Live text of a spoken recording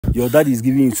Your dad is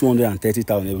giving you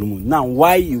 230,000 every month. Now,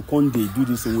 why you can't they do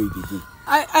this the way they do?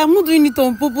 I'm not doing it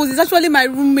on purpose. It's actually my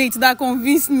roommate that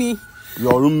convinced me.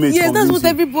 Your roommate? Yes, that's what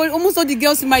everybody, almost all the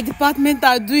girls in my department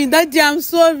are doing. Daddy, I'm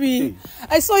sorry. Hey.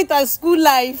 I saw it at School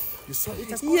Life. You saw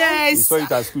it at School Life? You saw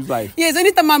it at School Life? Yes,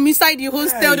 anytime I'm inside the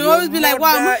hostel, they always be like,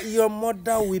 wow. Your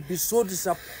mother will be so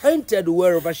disappointed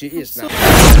wherever she is now.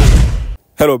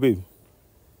 Hello, babe.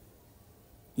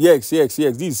 Yes. This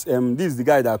is the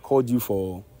guy that called you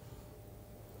for...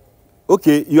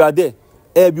 Okay, you are there.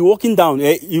 Be walking down.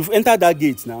 You've entered that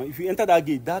gate now. If you enter that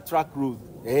gate, that track road,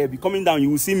 be coming down.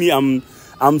 You will see me. I'm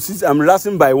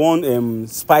relaxing by one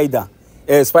spider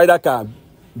car,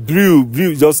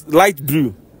 blue, just light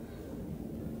blue.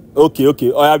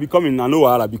 Okay. Oh, I'll be coming. I know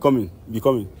I'll be coming.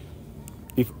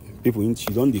 If people in she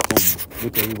don't they come.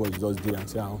 Look, everybody just there and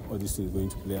say how all this thing is going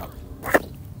to play out.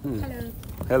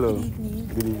 Hello.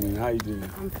 Good evening. How are you doing?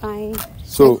 I'm fine.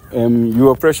 So, you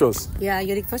are Precious. Yeah,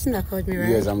 you're the person that called me, right?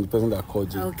 Yes, I'm the person that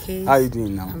called you. Okay. How are you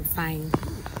doing now? I'm fine.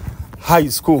 How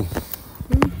is school?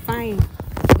 Fine.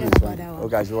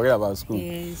 Okay, I should worry about school.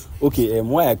 Yes. Okay,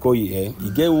 why I call you here?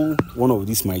 You get one of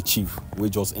this my chief.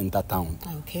 We just enter town.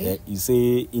 Okay. He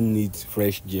say he need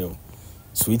fresh gel.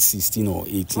 Sweet 16 or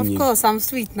 18. Of course, I'm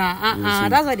sweet now.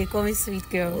 That's why they call me sweet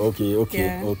girl. Okay.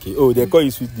 Yeah. Okay. Oh, they call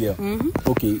you sweet girl. Mm-hmm.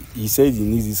 Okay. He said he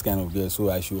needs this kind of girl, so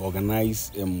I should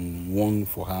organize one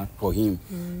for him.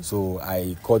 So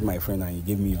I called my friend and he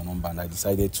gave me your number, and I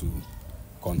decided to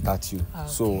contact you. Okay.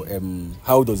 So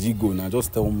how does it go now?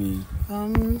 Just tell me.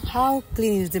 How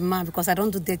clean is the man? Because I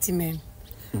don't do dirty men.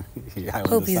 Yeah, I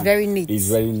hope he's very neat. He's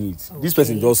very neat. Okay. This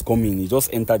person just come in. He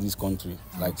just entered this country.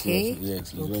 Like okay.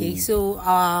 Yes. Okay.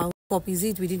 So is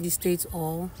it within the state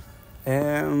or?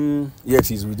 Yes,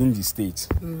 he's within the state.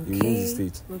 Okay. Within the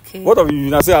state. Okay. What of you?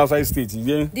 You say outside state?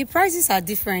 The prices are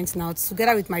different now.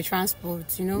 Together with my transport,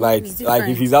 Like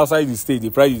if he's outside the state,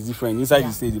 the price is different. Inside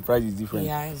the state, the price is different.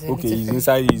 Yeah, it's okay. Different. He's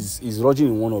inside. He's lodging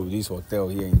in one of these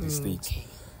hotels here in the state.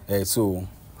 Okay. So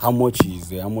how much is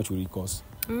there? How much will it cost?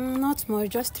 Not more,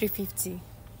 just 350.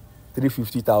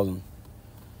 350,000.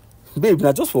 Babe,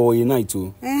 not just for a night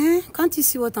too. Can't you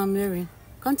see what I'm wearing?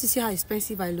 Can't you see how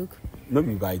expensive I look? Not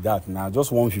be by that now,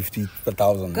 just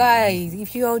 150,000. Guys,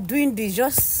 if you're doing this,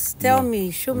 just tell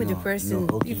me, show me the person.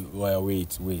 No, okay, well,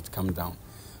 wait, calm down.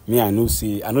 Me, I know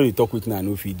they talk with me, I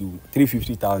know if you do.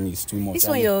 350,000 is too much. This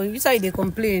one, you say they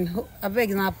complain. I beg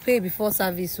now, pay before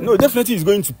service. No, definitely he's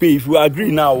going to pay. If you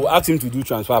agree now, we'll ask him to do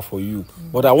transfer for you.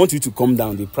 But I want you to come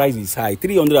down. The price is high.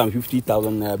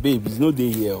 350,000 naira, babe. It's no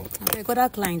day here. I beg other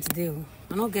clients there.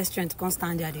 I don't get strength to come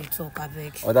stand there, they talk, I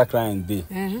beg. Other client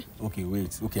there? Okay,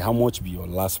 wait. Okay, how much be your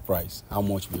last price? I am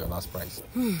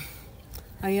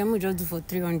just do for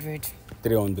 300.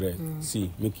 300.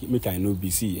 See, make I know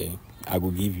BC. I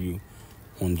will give you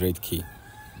 100K.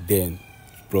 Then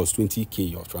plus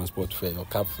 20K your transport fare, your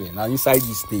cab fare. Now inside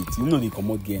the state, they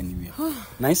cannot get anywhere.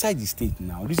 Now inside the state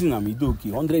now, this is okay,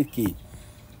 100K.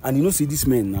 And see this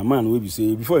man will be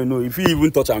say before you know, if he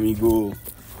even touch him, he go.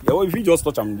 Yeah, well, if you just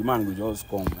touch him, the man will just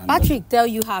come. And Patrick tell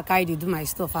you how I do my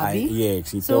stuff, Abby?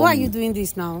 Yes. So why are you doing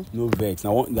this now? No vex.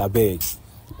 Now I beg.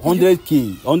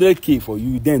 100K for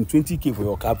you, then 20K for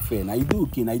your cab fare. Now you do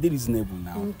okay. Now you do reasonable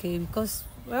now. Okay, because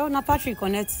now Patrick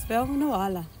connects. Well, no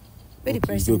wahala. Where the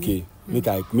person? Okay. Make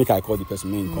I call the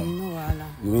person. May come. No wahala.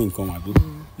 May come, Abi.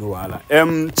 No wahala.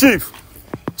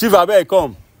 Chief, I beg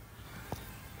come.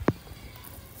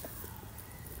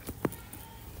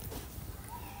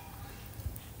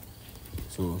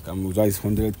 So I'm advise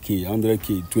 100K,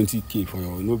 20K for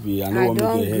your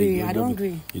I don't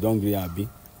agree. You don't agree, Abi?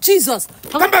 Jesus!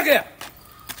 Come back here!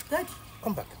 Daddy.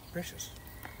 Come back, Precious.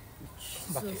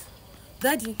 Come back here.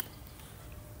 Daddy,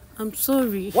 I'm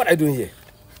sorry. What are you doing here?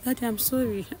 Daddy, I'm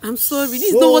sorry. This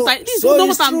is not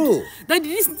what I'm. Daddy,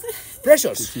 this.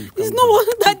 Precious. This is not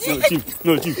what. Daddy.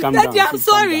 No, Chief, calm Daddy, down. I'm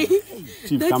sorry.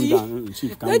 Chief, calm down.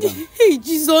 Chief, calm Daddy, down. hey,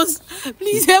 Jesus,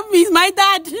 please help me. It's my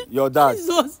dad. Your dad.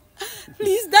 Jesus,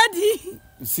 please, Daddy.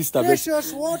 Sister,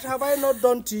 Precious, what have I not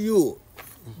done to you?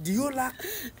 Do you lack?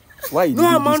 Why?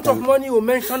 No amount of money you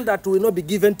mentioned that will not be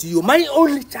given to you. My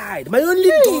only child, my only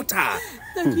daughter.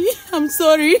 Daddy, I'm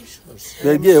sorry.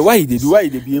 Why they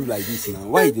behave like this now?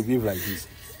 Why they behave like this?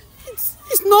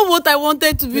 It's not what I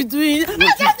wanted to be doing. No.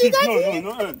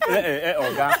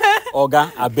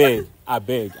 Oga, I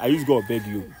beg. I used to go beg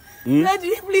you.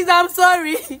 Daddy, please, I'm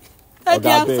sorry. Daddy,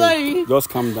 I'm sorry. Just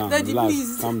calm down. Daddy, relax.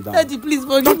 please. Calm down. Daddy, please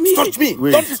forgive me. Don't touch me.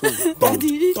 Wait.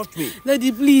 Daddy, touch me.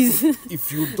 Daddy, please.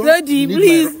 If you don't. Daddy,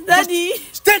 please. Daddy.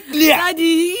 Stay clear.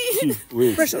 Daddy. Chief,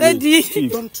 wait. Daddy.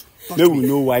 Chief, don't. They will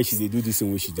know why she do this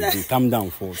and what she do. Calm down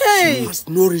first. Hey. She has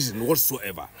no reason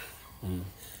whatsoever.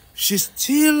 She's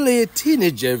still a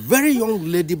teenager, very young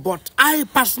lady, but I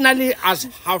personally, as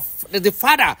the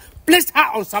father, placed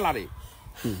her on salary.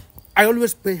 I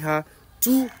always pay her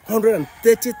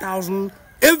 230,000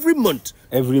 every month.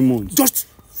 Every month. Just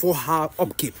for her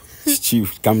upkeep.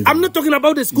 Chief, calm down. I'm not talking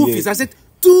about the school fees. I said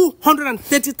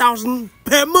 230,000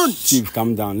 per month. Chief,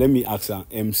 calm down. Let me ask her.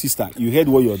 Sister, you heard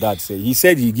what your dad said. He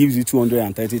said he gives you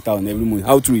 230,000 every month.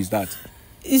 How true is that?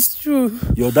 It's true.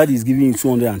 Your dad is giving you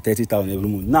 230,000 every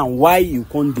month. Now, why you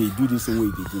can't do this the way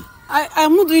they do?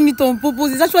 I'm not doing it on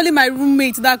purpose. It's actually my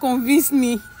roommate that convinced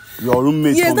me. Your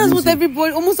roommate? Yeah, that's what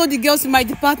everybody, almost all the girls in my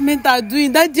department are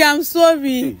doing. Daddy, I'm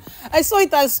sorry. Hey. I saw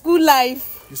it as school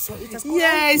life. You saw it as school life?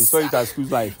 Yes. You saw it as school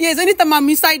life? Yes, anytime I'm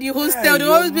inside the hostel, they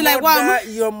always be like, wow.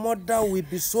 Your mother will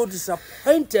be so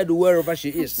disappointed wherever she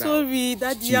is now. Sorry,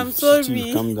 Daddy, Chief, I'm sorry.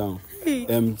 Chief, calm down.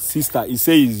 Sister, he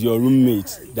says it's your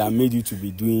roommate that made you to be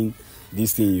doing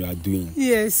this thing you are doing.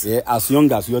 Yes. Yeah, as young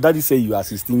as your daddy say you are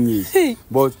 16 years. Hey.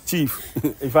 But Chief,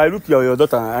 if I look at your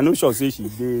daughter, I know she'll say she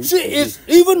is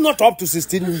even not up to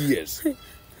 16 years.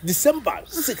 December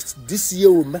 6th this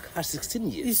year will make her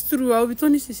 16 years. It's true, I'll be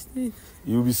turning 16.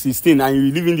 You'll be 16 and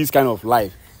you're living this kind of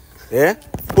life. Yeah?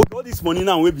 But all this money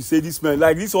now, we be say this man,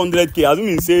 like this 100K,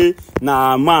 assuming say,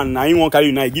 nah man, nah, you won't carry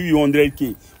you now, give you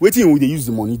 100K. What thing will they use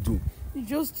the money do?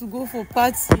 Just to go for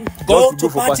party. Go to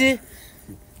party?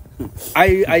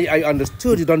 I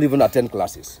understood you don't even attend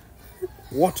classes.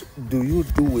 What do you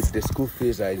do with the school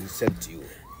fees I sent to you?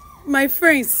 My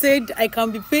friend said I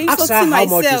can be paying Ask her something how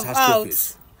much is myself her school out.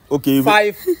 fees. Okay.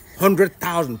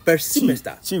 500,000 per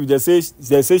semester. Chief, they say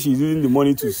she's using the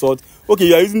money to sort. Okay,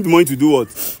 you are using the money to do what?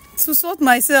 To sort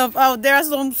myself out. There are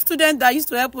some students that used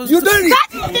to help us. You don't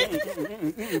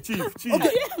Chief. Okay,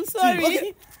 I'm sorry.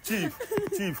 Okay.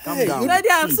 Chief, calm down. Daddy,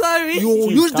 I'm Chief, sorry. You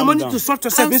Chief, use the calm money down. to sort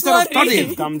yourself I'm instead of sorry. studying.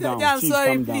 Chief, calm down. Daddy, I'm Chief, sorry.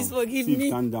 calm down. Please forgive Chief,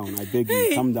 me. calm down. I beg you,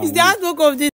 Hey, calm down. it's the handbook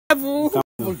of the devil.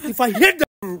 If I hear that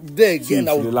there again, Chief,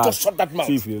 I will relax. just shut that mouth.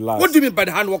 Chief, relax. What do you mean by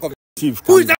the handwork of Chief, Who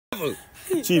calm is that devil?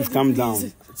 Chief, calm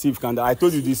down. Chief, calm down. I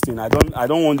told you this thing. I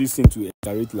don't want this thing to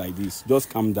escalate like this. Just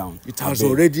calm down. It has I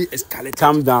beg. already escalated.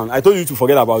 Calm down. I told you to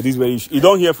forget about this very issue. You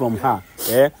don't hear from her.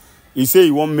 Eh? He say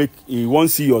he won't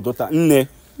see your daughter.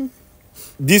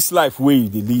 This life where you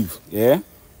live, yeah,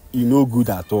 you no good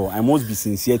at all. I must be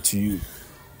sincere to you.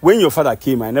 When your father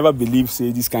came, I never believed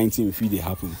say this kind of thing if it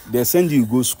happen. They send you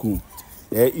go school.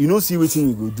 Yeah, you no see what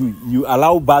you go do. You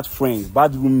allow bad friends,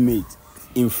 bad roommates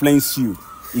influence you.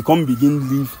 You can't begin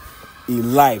live a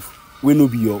life wey no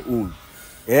be your own.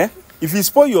 Yeah? If you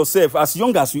spoil yourself as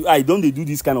young as you are, don't they do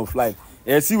this kind of life?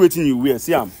 Yeah, see wetin you wear.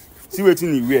 See am. See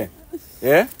wetin you wear.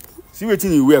 Yeah? See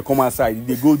wetin you wear come outside.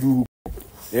 They go do.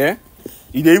 Yeah?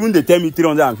 If they even they tell me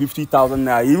 350,000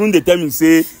 naira. Even they tell me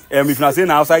say if I say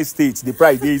na outside state, the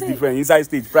price is different. Inside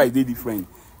state, price is different.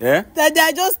 Yeah? Daddy,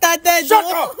 I just started. Shut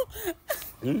up!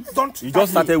 Don't. You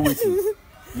just started waiting.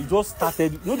 You just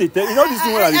started. You know they tell. You know this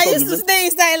thing when I used to stay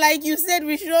inside, like you said.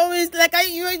 We should always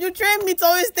you train me to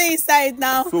always stay inside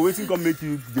now. So waiting can make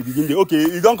you the begin. Okay,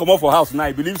 you don't come out for house now.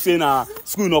 I believe saying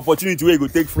school an opportunity where you go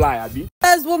take fly, abi.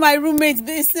 That's what my roommates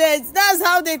they said. That's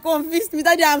how they convinced me.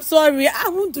 Daddy, I'm sorry. I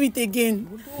won't do it again.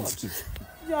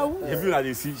 If you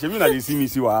not see me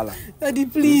see wahala. Daddy,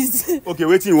 please. Okay,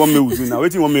 waiting you want me to do now.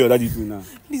 Waiting you want me your daddy do now.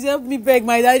 Please help me beg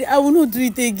my daddy. I will not do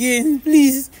it again.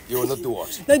 Please. You will not do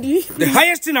what? Daddy. The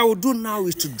highest thing I will do now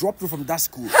is to drop you from that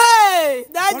school. Hey,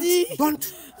 Daddy.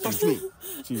 Don't touch me.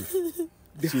 Chief.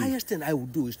 The highest thing I will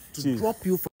do is to Chief. drop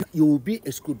you from. You will be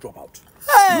a school dropout.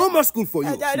 Hey. No more school for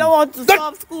you. Daddy, I don't want to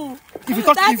stop school. If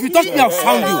you touch me, I'll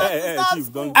sound you. Stop Chief,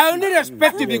 school. don't. I only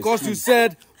respect you because you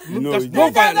said No, there's you no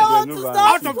don't. I don't want violence. to no stop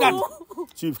Out of that. school.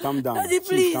 Chief, calm down. Daddy, Chief,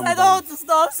 please. calm I don't down. want to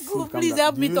stop school. Chief, calm Please down.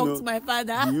 help Do me you talk know- to my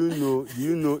father.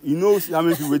 You know how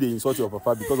many people they insult your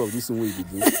papa because of this thing wey you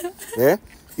dey do. Yeah?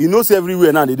 You know say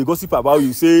everywhere now they gossip about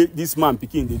you. Say this man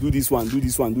pikin they do this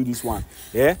one.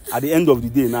 Yeah? At the end of the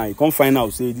day now you can't find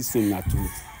out say this thing not true.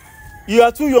 You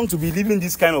are too young to be living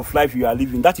this kind of life you are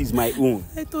living. That is my own.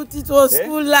 I thought it was Eh?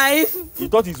 school life. You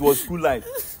thought it was school life.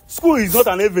 School is not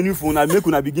an avenue for una make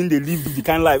una begin dey live the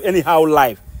kind life anyhow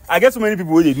life. I get so many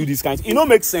people wey dey do this kind. It no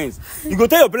make sense. You go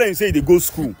tell your parents say they go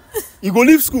school. You go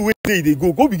leave school where they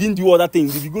go begin do other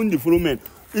things. You begin dey follow men.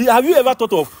 Have you ever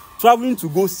thought of traveling to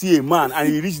go see a man and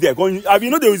he reach there? Have you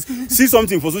know they will see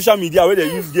something for social media where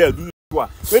they use girl do this one,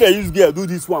 where they use girl do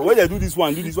this one, where they do this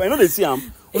one. You know they see am.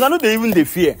 Una know they even dey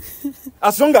fear.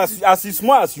 As long as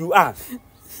small as you are.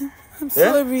 I'm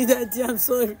sorry, Daddy. I'm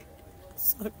sorry.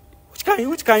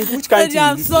 Which kind Daddy, thing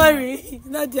I'm is this? sorry.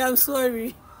 Daddy, I'm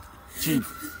sorry. Chief,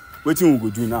 wetin we go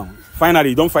do now? Finally,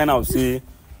 you don find out say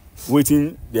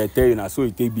waiting they tell you now, so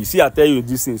it take be. See, I tell you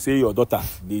this thing, say your daughter,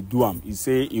 they do am. He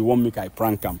say he won't make I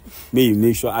prank am. May you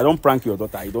make sure I don't prank your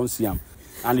daughter, I don't see him.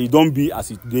 And it don't be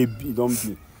as it they be, it don't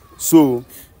be. So,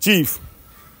 Chief,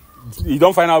 you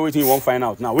don't find out waiting, you won't find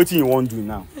out. Now, waiting you won't do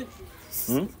now.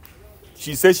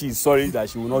 She says she's sorry that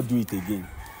she will not do it again.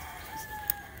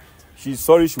 She's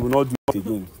sorry she will not do it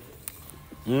again.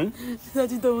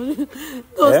 Daddy, don't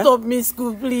stop me,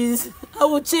 school, please. I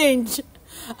will change.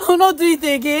 I will not do it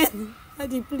again.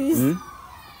 Daddy, please. In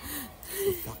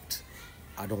fact,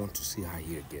 I don't want to see her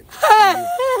here again.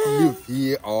 Live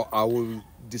here or I will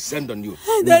descend on you.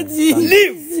 Daddy,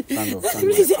 Leave! Stand up,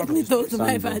 please stand help me talk to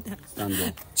my up. father. Stand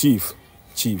up.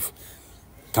 Chief,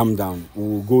 calm down. We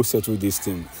will go settle this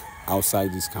thing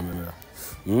outside this camera.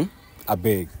 I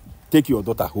beg. Take your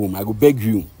daughter home. I go beg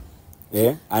you.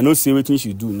 Yeah? I know say everything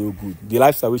she do no good. The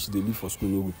lifestyle she dey live for school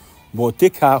no good. But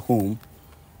take her home,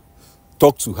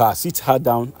 talk to her, sit her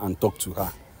down and talk to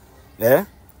her. Yeah?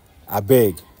 I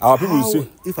beg. Our people will say,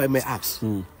 If I may ask,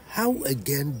 how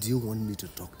again do you want me to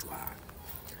talk to her?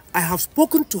 I have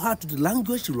spoken to her to the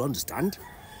language she will understand.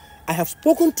 I have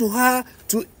spoken to her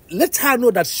to let her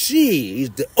know that she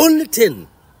is the only thing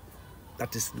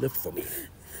that is left for me.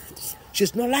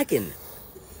 She's not liking.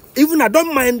 Even I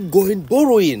don't mind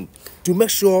borrowing to make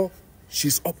sure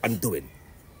she's up and doing.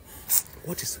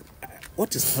 What is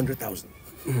 100,000?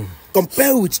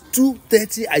 Compare with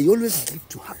 230 I always give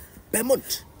to her per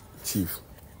month. Chief,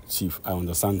 I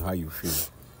understand how you feel.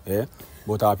 Yeah?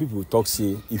 But our people talk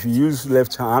say, if you use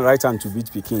right hand to beat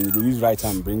Pekin, you go use right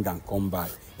hand, bring and come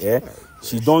back. Yeah?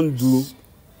 She don't do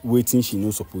waiting she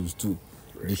no supposed to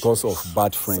because of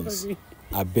bad friends. Sorry.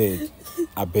 I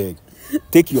beg.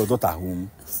 Take your daughter home,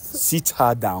 sit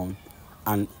her down,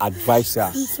 and advise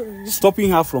her. Stopping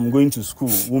her from going to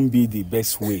school won't be the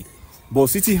best way. But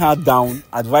sitting her down,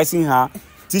 advising her,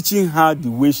 teaching her the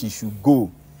way she should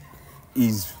go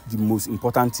is the most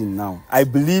important thing now. I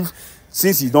believe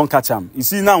since you don't catch him, you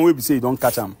see now when we say you don't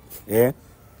catch him,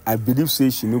 I believe say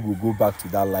she no go back to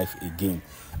that life again.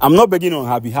 I'm not begging on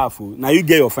her behalf. Now you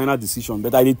get your final decision,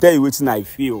 but I will tell you what I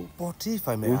feel. But if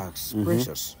I may ask,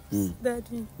 Precious,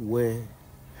 Daddy, where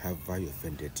have I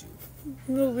offended you?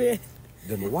 nowhere.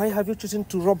 Then why have you chosen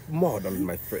to rub mud on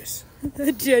my face?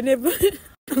 Daddy, I never.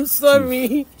 I'm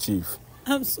sorry. Chief,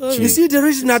 I'm sorry. You see the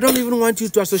reason I don't even want you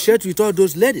to associate with all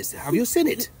those ladies. Have you seen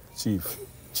it?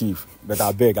 Chief, but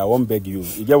I beg, I won't beg you.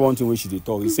 You get one thing where she dey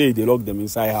talk. You say they lock them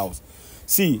inside house.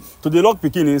 See, to the lock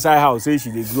Pekin inside house, say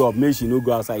she dey grow up, make she no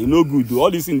go outside. You no good, do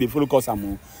all these things they follow cause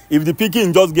am. If the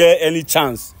Pekin just get any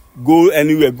chance, go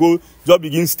anywhere, go just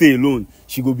begin stay alone.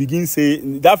 She go begin say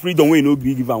that freedom wey no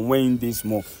gree give am when dey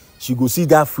small. She go see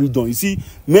that freedom. You see,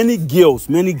 many girls,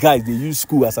 many guys, they use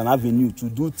school as an avenue to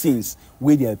do things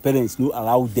where their parents no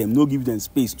allow them, no give them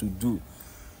space to do.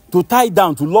 To tie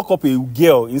down, to lock up a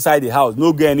girl inside the house,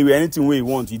 no go anywhere, anything where you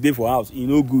want, you dey for house, e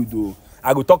no good though.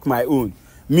 I go talk my own.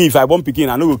 Me, if I born pikin,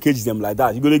 I no go cage them like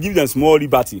that. You go to give them small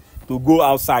liberty to go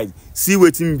outside, see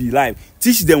wetin be life,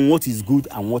 teach them what is good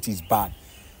and what is bad.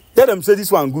 Tell them say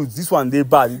this one good, this one dey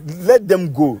bad. Let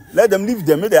them go. Let them leave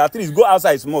them. Make they at least go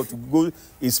outside small to go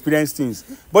experience things.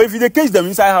 But if you dey cage them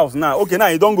inside house now, okay, now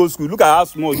you don't go school. Look at how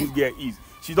small this girl is.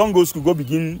 She don't go school, go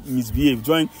begin misbehave,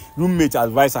 join roommate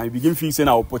advice, and begin fixing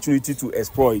an opportunity to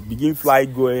explore it, begin fly,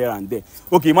 go here and there.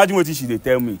 Okay, imagine what she dey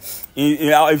tell me.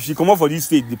 If she come up for this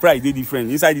state, the price dey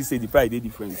different. Inside this state, the price dey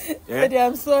different. Yeah? Daddy,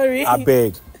 I'm sorry. I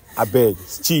beg,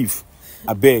 Chief,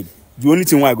 I beg. The only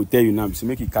thing why I go tell you now is to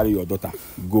make you carry your daughter,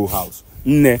 go house.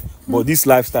 But this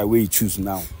lifestyle where you choose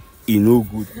now, e no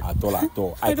good at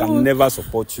all. I can never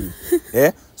support you.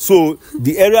 So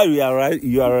the area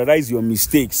you realize your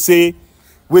mistake, say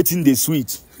waiting the sweet,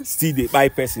 still the buy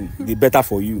person, the better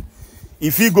for you.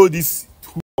 If you go this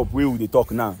up where they talk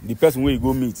now, the person where you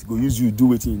go meet, go use you do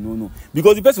waiting, you know.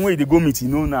 Because the person where they go meet, you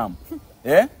know now.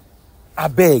 I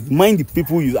beg, mind the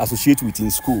people you associate with in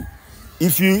school.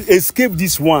 If you escape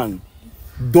this one,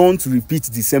 don't repeat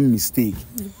the same mistake.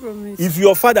 If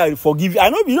your father forgive you, I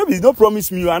know you don't promise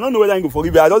me, I don't know whether I go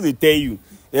forgive you, I just tell you.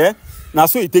 Now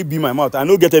so you take be my mouth. I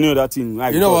don't get any other thing.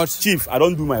 You know what? Chief, I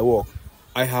don't do my work.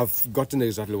 I have gotten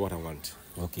exactly what I want.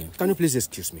 Okay. Can you please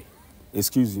excuse me?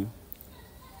 Excuse you.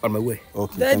 On my way.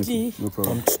 Okay. Daddy. No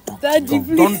problem. Daddy,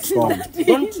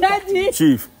 please. Daddy.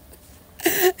 Chief.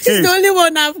 It's the only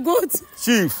one I've got.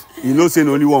 Chief, you know say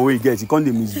the only one where you get, you can't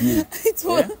misbehave. It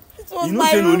was You know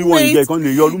my say the only one you roommate.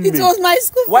 get, your roommate. It was my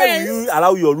school Why friend. will you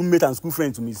allow your roommate and school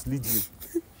friend to mislead you?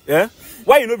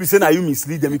 Why you no be saying that you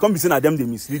mislead them? You can't be saying that them they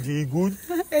mislead you. You good?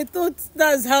 I thought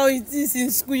that's how it is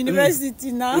in school,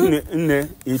 university now.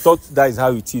 He thought that is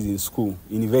how it is in school,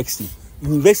 university.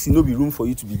 university no be room for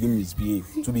you to begin misbehave,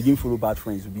 to begin follow bad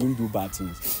friends, to begin do bad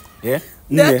things. Yeah.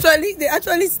 They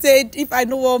actually said if I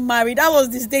no want marry, that was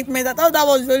the statement. I thought that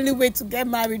was the only way to get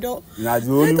married. Though. Nah,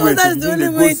 the only way that's the only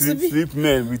way to sleep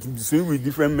men with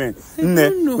different men.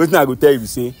 What I go tell you,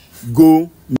 say go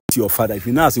meet your father. If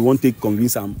you know as you want to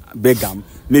convince him, beg him,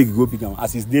 make you go pick him.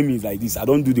 As his name is like this, I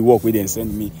don't do the work where they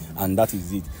send me, and that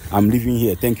is it. I'm leaving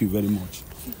here. Thank you very much.